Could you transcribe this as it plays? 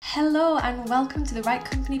Hello and welcome to the Right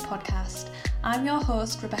Company podcast. I'm your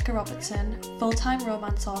host, Rebecca Robertson, full-time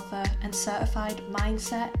romance author and certified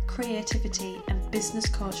mindset, creativity and business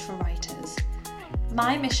coach for writers.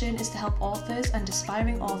 My mission is to help authors and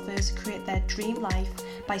aspiring authors create their dream life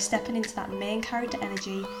by stepping into that main character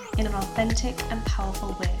energy in an authentic and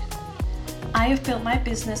powerful way. I have built my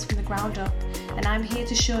business from the ground up and I'm here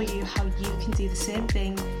to show you how you can do the same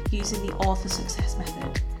thing using the author success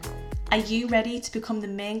method. Are you ready to become the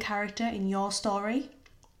main character in your story?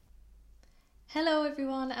 Hello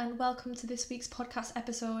everyone and welcome to this week's podcast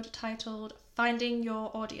episode titled Finding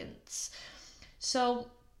Your Audience. So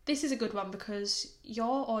this is a good one because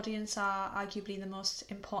your audience are arguably the most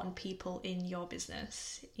important people in your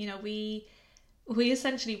business. You know, we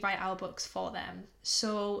essentially write our books for them.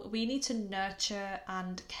 So we need to nurture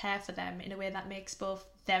and care for them in a way that makes both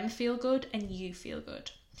them feel good and you feel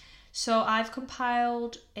good. So I've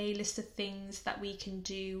compiled a list of things that we can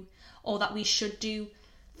do or that we should do,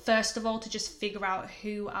 first of all, to just figure out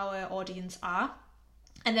who our audience are.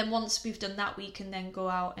 And then once we've done that, we can then go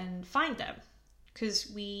out and find them, because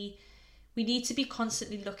we need to be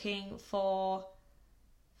constantly looking for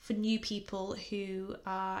new people who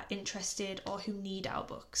are interested or who need our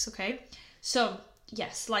books, okay? So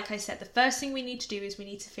yes, like I said, the first thing we need to do is we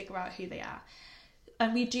need to figure out who they are.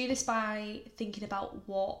 And we do this by thinking about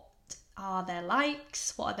what are their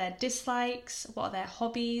likes, what are their dislikes, what are their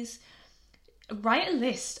hobbies. Write a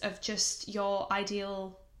list of just your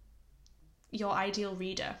ideal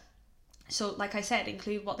reader. So like I said,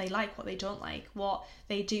 include what they like, what they don't like, what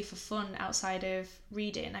they do for fun outside of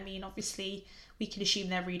reading. I mean, obviously we can assume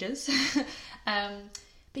they're readers. But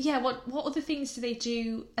yeah, what other things do they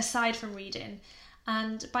do aside from reading?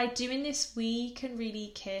 And by doing this, we can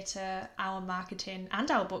really cater our marketing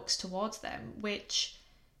and our books towards them, which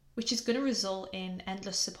is going to result in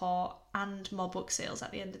endless support and more book sales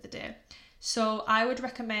at the end of the day. So I would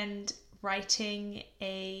recommend writing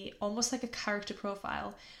almost like a character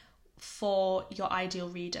profile for your ideal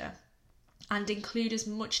reader and include as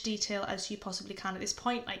much detail as you possibly can at this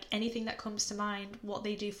point, like anything that comes to mind, what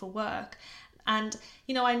they do for work. And,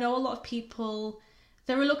 you know, I know a lot of people,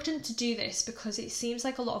 they're reluctant to do this because it seems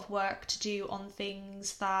like a lot of work to do on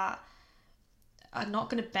things that are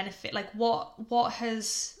not going to benefit. Like what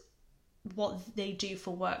they do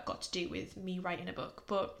for work got to do with me writing a book?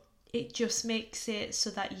 But it just makes it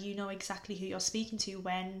so that you know exactly who you're speaking to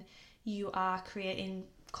when you are creating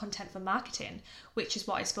content for marketing, which is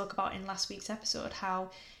what I spoke about in last week's episode,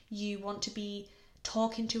 how you want to be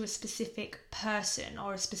talking to a specific person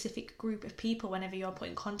or a specific group of people whenever you're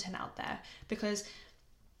putting content out there. Because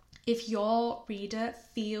if your reader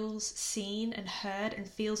feels seen and heard and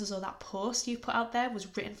feels as though that post you put out there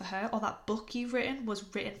was written for her, or that book you've written was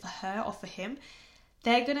written for her or for him,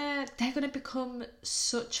 they're gonna become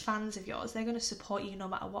such fans of yours. They're gonna support you no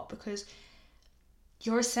matter what, because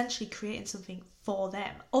you're essentially creating something for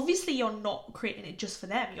them. Obviously, you're not creating it just for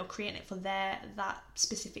them. You're creating it for that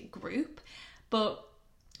specific group, but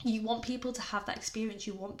you want people to have that experience.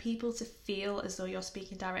 You want people to feel as though you're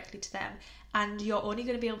speaking directly to them. And you're only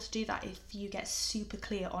going to be able to do that if you get super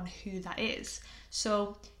clear on who that is.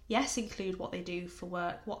 So yes, include what they do for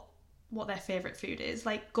work, what their favourite food is.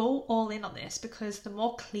 Like, go all in on this, because the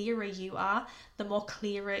more clearer you are, the more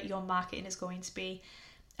clearer your marketing is going to be.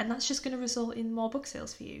 And that's just going to result in more book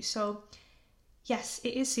sales for you. So yes,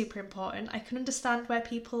 it is super important. I can understand where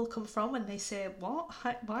people come from when they say, what?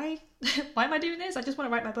 Why am I doing this? I just want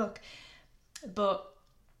to write my book. But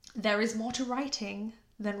there is more to writing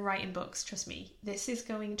than writing books, trust me. This is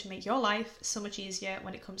going to make your life so much easier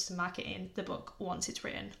when it comes to marketing the book once it's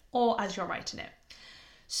written or as you're writing it.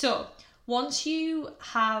 So once you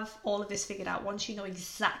have all of this figured out, once you know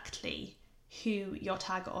exactly who your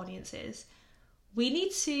target audience is, we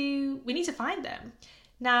need to find them.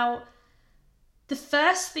 Now, the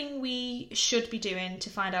first thing we should be doing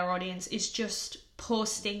to find our audience is just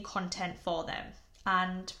posting content for them.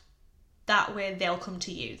 And that way they'll come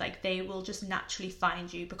to you. Like, they will just naturally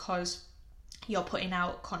find you because you're putting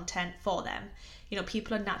out content for them. You know,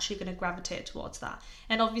 people are naturally going to gravitate towards that.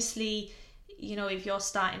 And obviously, you know, if you're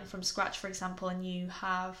starting from scratch, for example, and you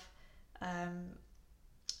have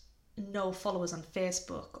no followers on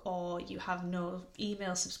Facebook, or you have no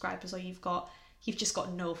email subscribers, or you've just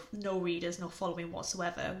got no readers, no following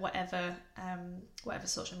whatsoever, whatever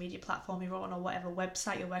social media platform you're on, or whatever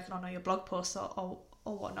website you're working on, or your blog posts or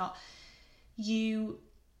whatnot, you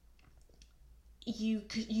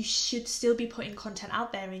should still be putting content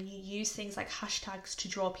out there, and you use things like hashtags to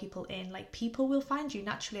draw people in. Like, people will find you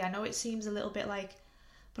naturally. I know it seems a little bit like,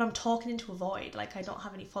 but I'm talking into a void, like I don't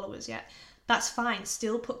have any followers yet. that's fine.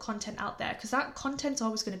 Still put content out there, because that content's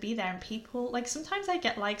always going to be there, and people, like, sometimes I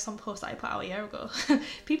get likes on posts that I put out a year ago.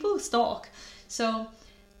 People stalk. So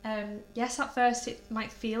yes, at first it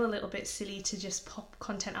might feel a little bit silly to just pop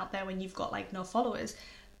content out there when you've got like no followers,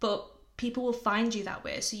 but people will find you that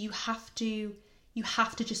way. So you have to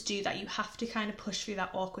just do that. You have to kind of push through that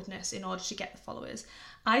awkwardness in order to get the followers.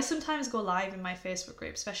 I sometimes go live in my Facebook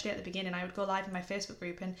group, especially at the beginning. I would go live in my Facebook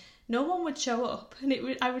group and no one would show up, and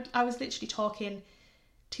I was literally talking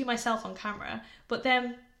to myself on camera, but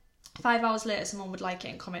then 5 hours later someone would like it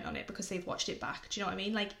and comment on it because they've watched it back. Do you know what I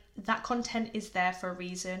mean? Like, that content is there for a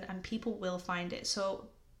reason and people will find it. So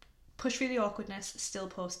push through the awkwardness, still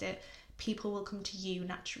post it. People will come to you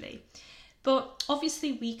naturally. But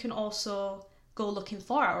obviously we can also go looking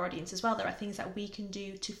for our audience as well. There are things that we can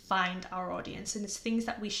do to find our audience, and it's things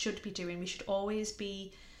that we should be doing. We should always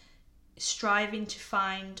be striving to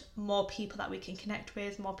find more people that we can connect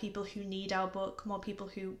with, more people who need our book, more people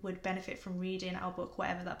who would benefit from reading our book,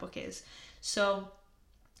 whatever that book is. So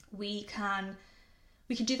we can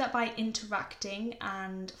do that by interacting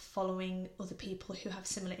and following other people who have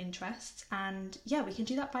similar interests. And yeah, we can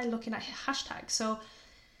do that by looking at hashtags. So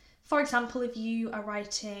for example, if you are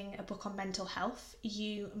writing a book on mental health,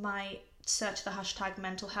 you might search the hashtag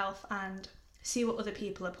mental health and see what other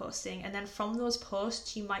people are posting, and then from those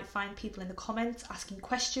posts you might find people in the comments asking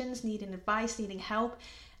questions, needing advice, needing help,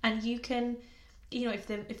 and you can, you know,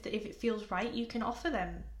 if it feels right, you can offer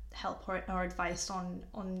them help or advice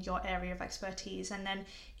on your area of expertise. And then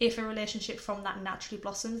if a relationship from that naturally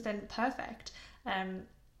blossoms, then perfect.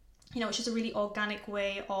 You know, it's just a really organic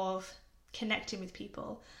way of connecting with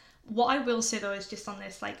people. What I will say though is just on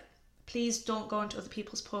this, like, please don't go into other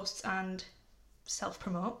people's posts and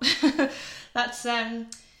self-promote. That's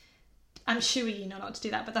I'm sure you know not to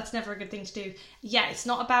do that, but that's never a good thing to do. Yeah, it's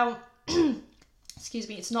not about excuse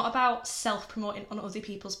me, it's not about self-promoting on other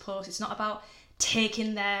people's posts. It's not about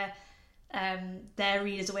taking their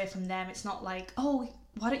readers away from them. It's not like, oh,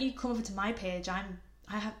 why don't you come over to my page, I'm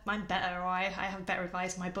better, or I have better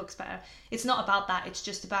advice, my book's better. It's not about that. It's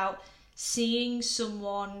just about seeing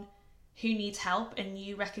someone who needs help and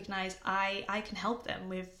you recognize I can help them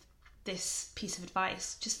with this piece of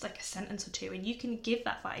advice, just like a sentence or two, and you can give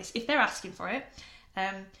that advice. If they're asking for it,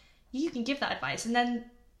 you can give that advice, and then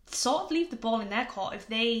sort of leave the ball in their court. If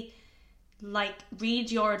they like read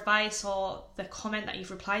your advice or the comment that you've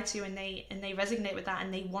replied to and they resonate with that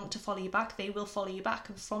and they want to follow you back, they will follow you back,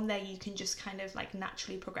 and from there you can just kind of like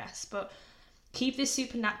naturally progress. But keep this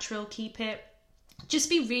super natural, just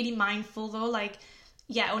be really mindful though, like,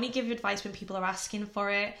 yeah, only give advice when people are asking for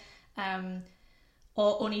it,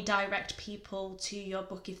 or only direct people to your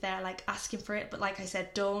book if they're like asking for it. But like I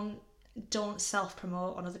said, don't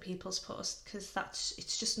self-promote on other people's posts, because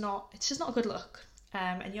it's just not a good look,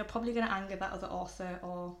 and you're probably going to anger that other author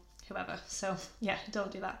or whoever. So yeah,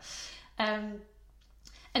 don't do that. And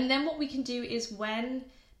then what we can do is, when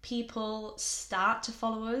people start to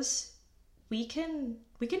follow us, we can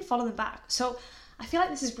follow them back. So I feel like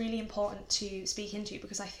this is really important to speak into,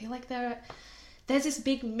 because I feel like there's this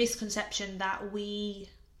big misconception that we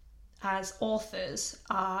as authors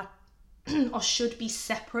are or should be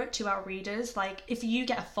separate to our readers. Like, if you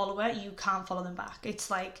get a follower, you can't follow them back.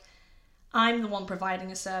 It's like, I'm the one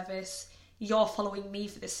providing a service, you're following me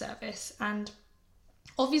for this service. And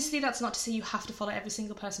obviously that's not to say you have to follow every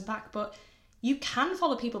single person back, but you can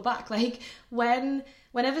follow people back. Like,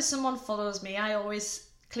 whenever someone follows me, I always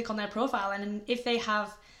click on their profile, and if they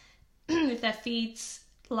have if their feeds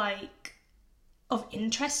like of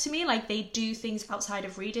interest to me, like they do things outside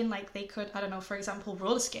of reading, like they could, I don't know, for example,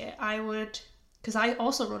 roller skate. Because I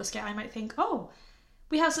also roller skate, I might think, oh,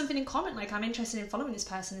 we have something in common, like I'm interested in following this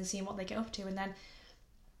person and seeing what they get up to, and then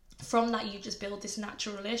from that you just build this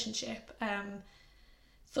natural relationship.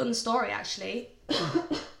 Fun story, actually.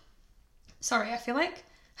 Sorry, I feel like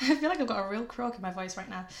I've got a real croak in my voice right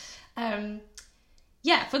now.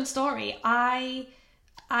 Yeah, fun story. I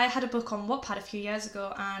had a book on Wattpad a few years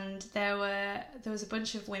ago, and there was a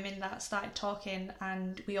bunch of women that started talking,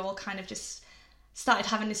 and we all kind of just started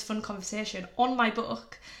having this fun conversation on my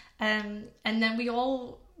book. And then we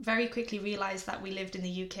all very quickly realised that we lived in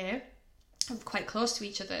the UK, quite close to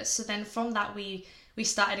each other. So then from that we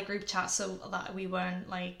started a group chat, so that we weren't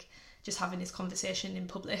like just having this conversation in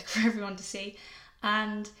public for everyone to see.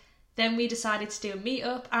 And then we decided to do a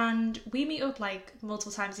meetup, and we meet up like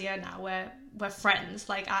multiple times a year now. We're friends.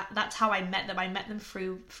 Like that's how I met them. I met them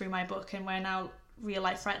through my book, and we're now real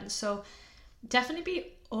life friends. So definitely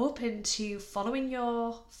be open to following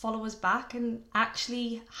your followers back and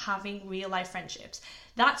actually having real life friendships.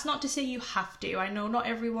 That's not to say you have to. I know not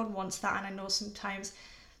everyone wants that, and I know sometimes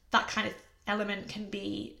that kind of element can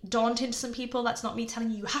be daunting to some people. That's not me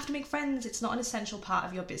telling you have to make friends. It's not an essential part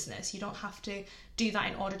of your business. You don't have to do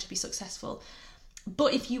that in order to be successful.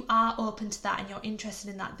 But if you are open to that and you're interested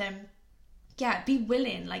in that, then yeah, be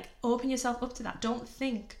willing, like open yourself up to that. Don't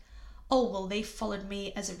think, oh, well, they followed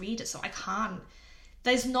me as a reader, so I can't.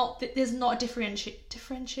 There's not a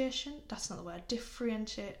differentiation. That's not the word.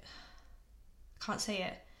 Differentiate. Can't say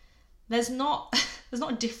it. There's not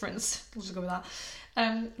a difference. We'll just go with that.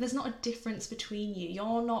 There's not a difference between you.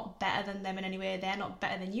 You're not better than them in any way. They're not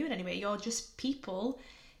better than you in any way. You're just people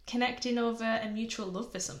connecting over a mutual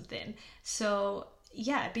love for something. So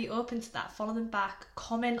yeah, be open to that. Follow them back.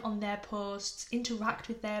 Comment on their posts. Interact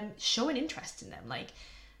with them. Show an interest in them. Like,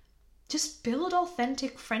 just build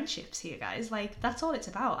authentic friendships here, guys. Like, that's all it's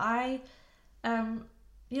about. I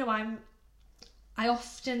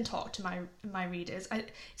often talk to my readers.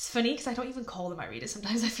 It's funny because I don't even call them my readers.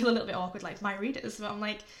 Sometimes I feel a little bit awkward, like my readers. But I'm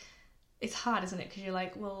like, it's hard, isn't it? Because you're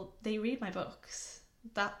like, well, they read my books.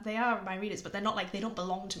 That they are my readers, but they're not like, they don't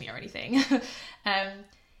belong to me or anything.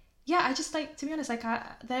 Yeah, I just like, to be honest, like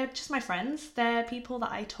they're just my friends. They're people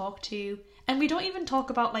that I talk to. And we don't even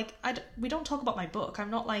talk about we don't talk about my book.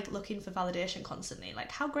 I'm not like looking for validation constantly.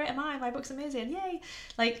 Like, how great am I? My book's amazing. Yay.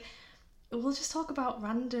 Like, we'll just talk about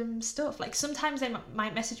random stuff. Like, sometimes they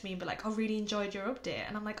might message me and be like, I really enjoyed your update.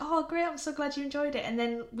 And I'm like, oh, great. I'm so glad you enjoyed it. And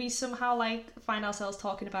then we somehow like find ourselves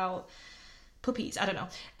talking about puppies. I don't know.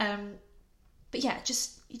 But yeah,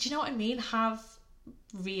 just, do you know what I mean? Have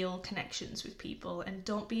real connections with people and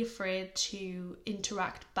don't be afraid to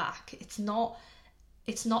interact back. It's not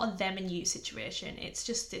a them and you situation. It's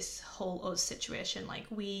just this whole us situation. Like,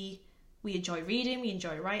 we enjoy reading, we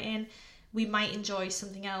enjoy writing, we might enjoy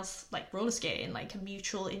something else like roller skating, like a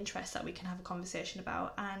mutual interest that we can have a conversation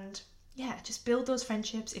about. And yeah, just build those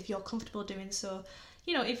friendships if you're comfortable doing so.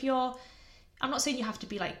 You know, I'm not saying you have to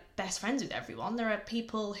be like best friends with everyone. There are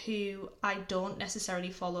people who I don't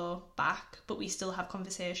necessarily follow back, but we still have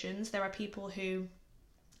conversations. There are people who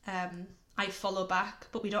I follow back,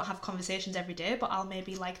 but we don't have conversations every day, but I'll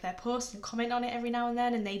maybe like their post and comment on it every now and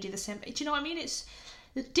then, and they do the same. Do you know what I mean? It's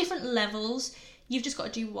different levels. You've just got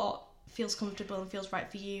to do what feels comfortable and feels right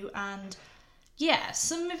for you. And yeah,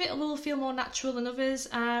 some of it will feel more natural than others,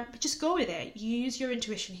 but just go with it. Use your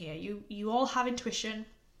intuition here. You all have intuition.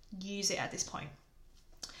 Use it at this point.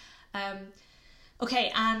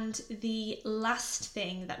 Okay, and the last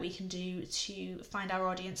thing that we can do to find our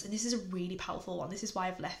audience, and this is a really powerful one. This is why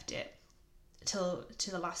I've left it to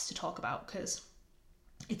the last to talk about, because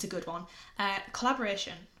it's a good one.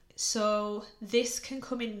 Collaboration. So this can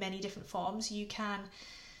come in many different forms. You can,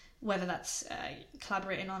 whether that's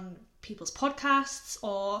collaborating on people's podcasts,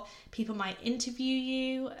 or people might interview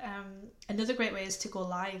you. Another great way is to go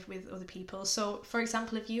live with other people. So for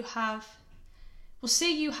example, if you have,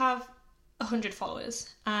 say you have 100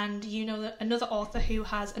 followers and you know that another author who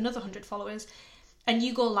has another 100 followers, and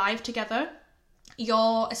you go live together,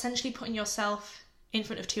 you're essentially putting yourself in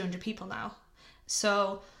front of 200 people now.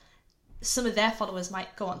 So some of their followers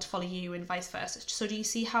might go on to follow you and vice versa. So do you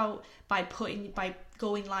see how by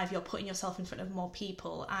going live, you're putting yourself in front of more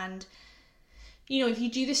people? And you know, if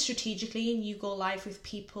you do this strategically and you go live with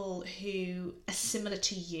people who are similar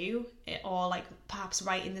to you, or like perhaps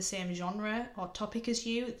write in the same genre or topic as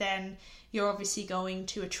you, then you're obviously going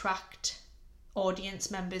to attract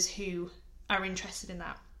audience members who are interested in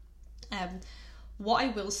that. What I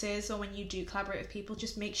will say is, so when you do collaborate with people,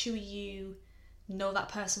 just make sure you know that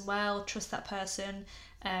person well, trust that person.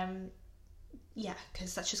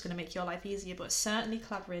 Because that's just going to make your life easier. But certainly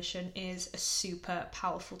collaboration is a super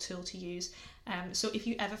powerful tool to use. So if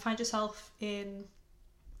you ever find yourself in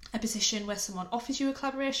a position where someone offers you a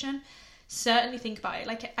collaboration, certainly think about it.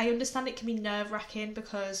 Like, I understand it can be nerve-wracking,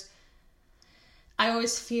 because I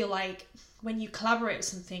always feel like when you collaborate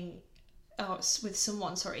with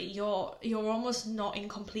someone, you're almost not in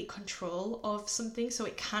complete control of something, so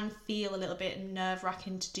it can feel a little bit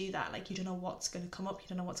nerve-wracking to do that. Like, you don't know what's going to come up, you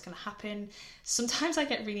don't know what's going to happen. Sometimes I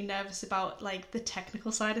get really nervous about like the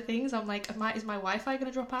technical side of things. I'm like, is my Wi-Fi going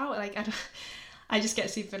to drop out? Like, I just get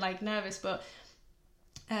super like nervous. But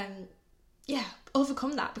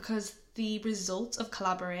overcome that, because the result of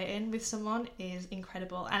collaborating with someone is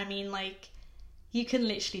incredible. And I mean, like, you can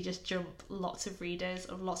literally just jump lots of readers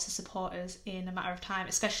or lots of supporters in a matter of time,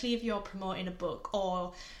 especially if you're promoting a book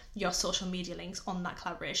or your social media links on that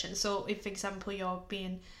collaboration. So if, for example, you're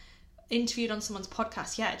being interviewed on someone's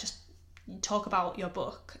podcast, just talk about your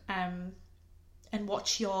book and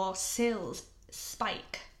watch your sales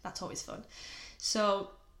spike. That's always fun. So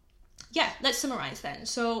yeah, let's summarize then.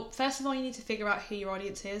 So first of all, you need to figure out who your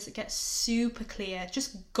audience is. Get super clear.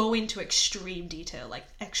 Just go into extreme detail, like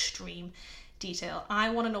extreme detail. I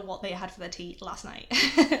want to know what they had for their tea last night.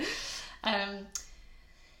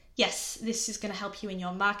 Yes, this is going to help you in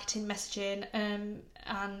your marketing messaging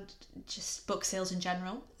and just book sales in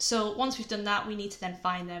general. So once we've done that, we need to then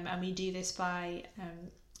find them, and we do this by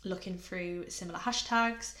looking through similar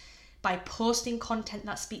hashtags, by posting content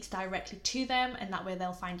that speaks directly to them, and that way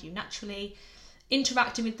they'll find you naturally,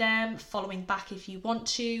 interacting with them, following back if you want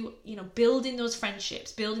to, building those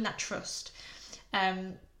friendships, building that trust,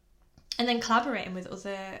 and then collaborating with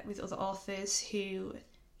other authors who,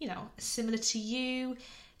 are similar to you,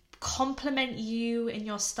 complement you in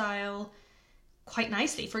your style quite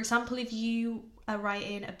nicely. For example, if you are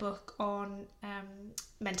writing a book on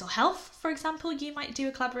mental health, for example, you might do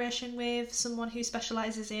a collaboration with someone who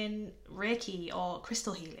specializes in Reiki or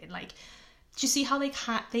crystal healing. Like, do you see how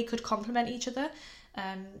they could complement each other?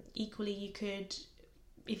 Equally, you could,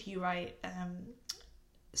 if you write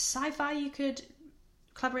sci-fi, you could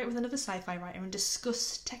collaborate with another sci-fi writer and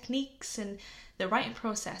discuss techniques and the writing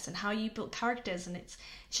process and how you build characters. And it's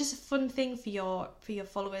just a fun thing for your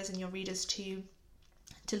followers and your readers to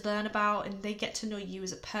learn about, and they get to know you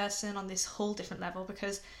as a person on this whole different level,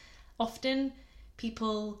 because often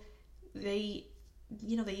people, they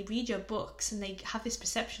read your books and they have this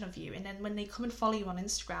perception of you, and then when they come and follow you on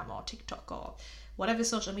Instagram or TikTok or whatever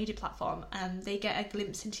social media platform, and they get a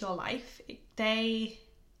glimpse into your life, they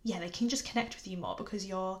can just connect with you more because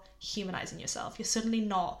you're humanizing yourself. You're suddenly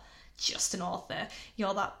not just an author.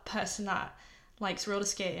 You're that person that likes roller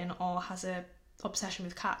skating or has a obsession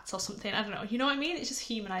with cats or something. I don't know. You know what I mean? It just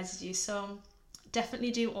humanizes you. So definitely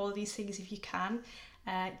do all of these things if you can.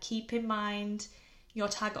 Keep in mind your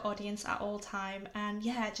target audience at all time, and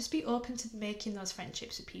just be open to making those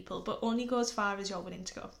friendships with people, but only go as far as you're willing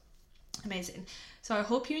to go. Amazing. So I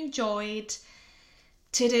hope you enjoyed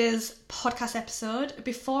today's podcast episode.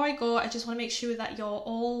 Before I go, I just want to make sure that you're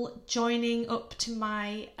all joining up to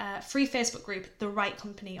my free Facebook group, The Right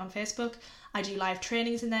Company, on Facebook. I do live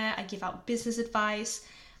trainings in there. I give out business advice.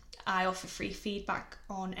 I offer free feedback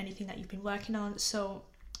on anything that you've been working on. So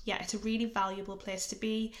it's a really valuable place to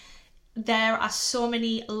be. There are so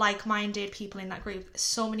many like-minded people in that group,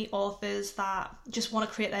 so many authors that just want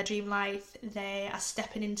to create their dream life. They are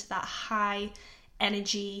stepping into that high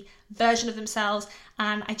energy version of themselves,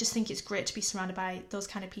 and I just think it's great to be surrounded by those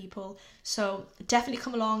kind of people. So definitely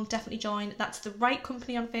come along, definitely join. That's The Right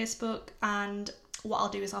Company on Facebook, and what I'll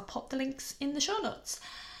do is I'll pop the links in the show notes.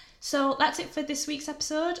 So that's it for this week's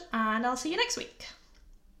episode, and I'll see you next week.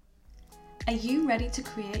 Are you ready to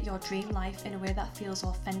create your dream life in a way that feels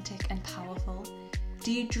authentic and powerful?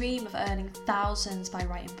 Do you dream of earning thousands by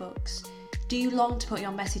writing books? Do you long to put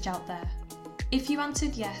your message out there? If you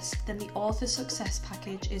answered yes, then the Author Success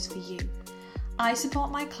Package is for you. I support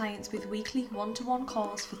my clients with weekly one-to-one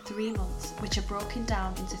calls for 3 months, which are broken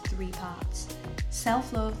down into 3 parts: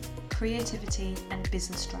 self-love, creativity, and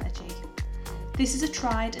business strategy. This is a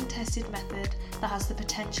tried and tested method that has the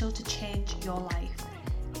potential to change your life.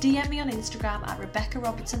 DM me on Instagram at Rebecca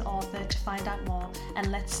Robertson Author to find out more, and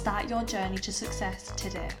let's start your journey to success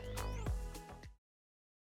today.